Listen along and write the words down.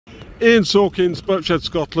Ian Sawkins, Boatshed,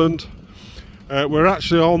 Scotland. We're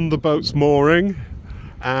actually on the boat's mooring,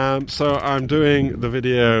 so I'm doing the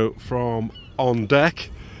video from on deck,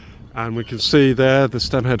 and we can see there the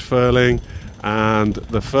stemhead furling and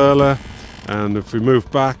the furler, and if we move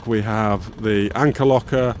back we have the anchor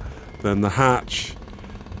locker, then the hatch,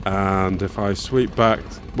 and if I sweep back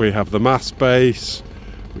we have the mast base,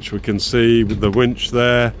 which we can see with the winch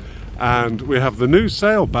there, and we have the new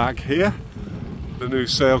sail bag here, the new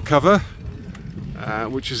sail cover,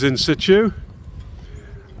 which is in situ.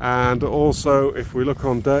 And also if we look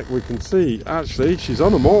on deck we can see actually she's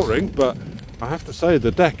on a mooring, but I have to say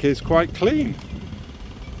the deck is quite clean,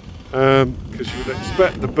 because you would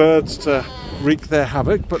expect the birds to wreak their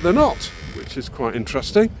havoc, but they're not, which is quite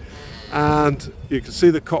interesting. And you can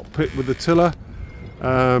see the cockpit with the tiller.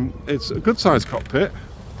 It's a good sized cockpit,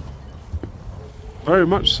 very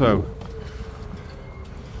much so.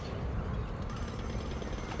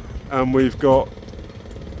 And we've got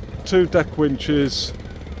 2 deck winches,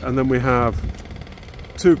 and then we have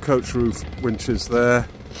 2 coach roof winches there,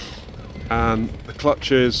 and the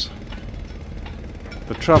clutches.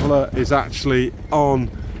 The traveller is actually on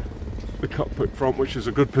the cockpit front, which is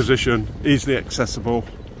a good position, easily accessible.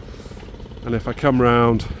 And if I come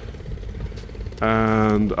round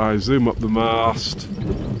and I zoom up the mast,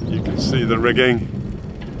 you can see the rigging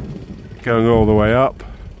going all the way up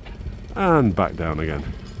and back down again.